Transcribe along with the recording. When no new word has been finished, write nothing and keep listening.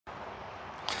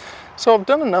So I've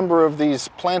done a number of these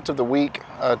plant of the week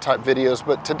type videos,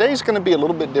 but today's going to be a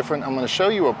little bit different. I'm going to show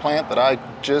you a plant that I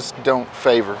just don't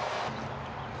favor.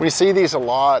 We see these a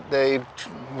lot.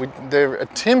 They're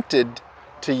attempted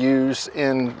to use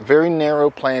in very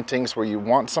narrow plantings where you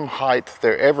want some height.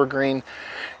 They're evergreen,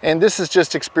 and this is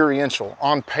just experiential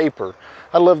on paper.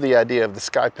 I love the idea of the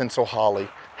sky pencil holly.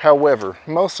 However,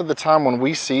 most of the time when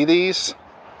we see these,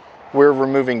 we're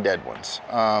removing dead ones.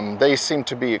 They seem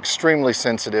to be extremely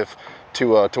sensitive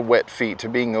to wet feet, to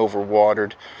being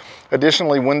overwatered.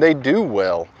 Additionally, when they do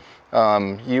well,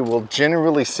 you will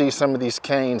generally see some of these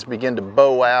canes begin to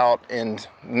bow out, and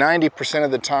 90%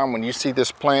 of the time when you see this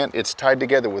plant, it's tied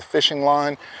together with fishing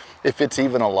line, if it's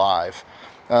even alive.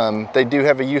 They do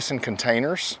have a use in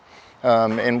containers.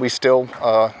 And we still,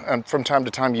 from time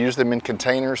to time, use them in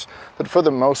containers. But for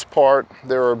the most part,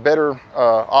 there are better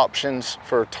options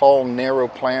for tall, narrow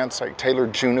plants like Taylor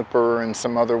juniper and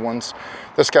some other ones.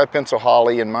 The sky pencil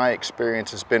holly, in my experience,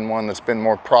 has been one that's been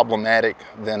more problematic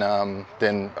than a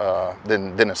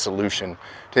solution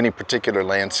to any particular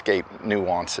landscape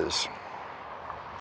nuances.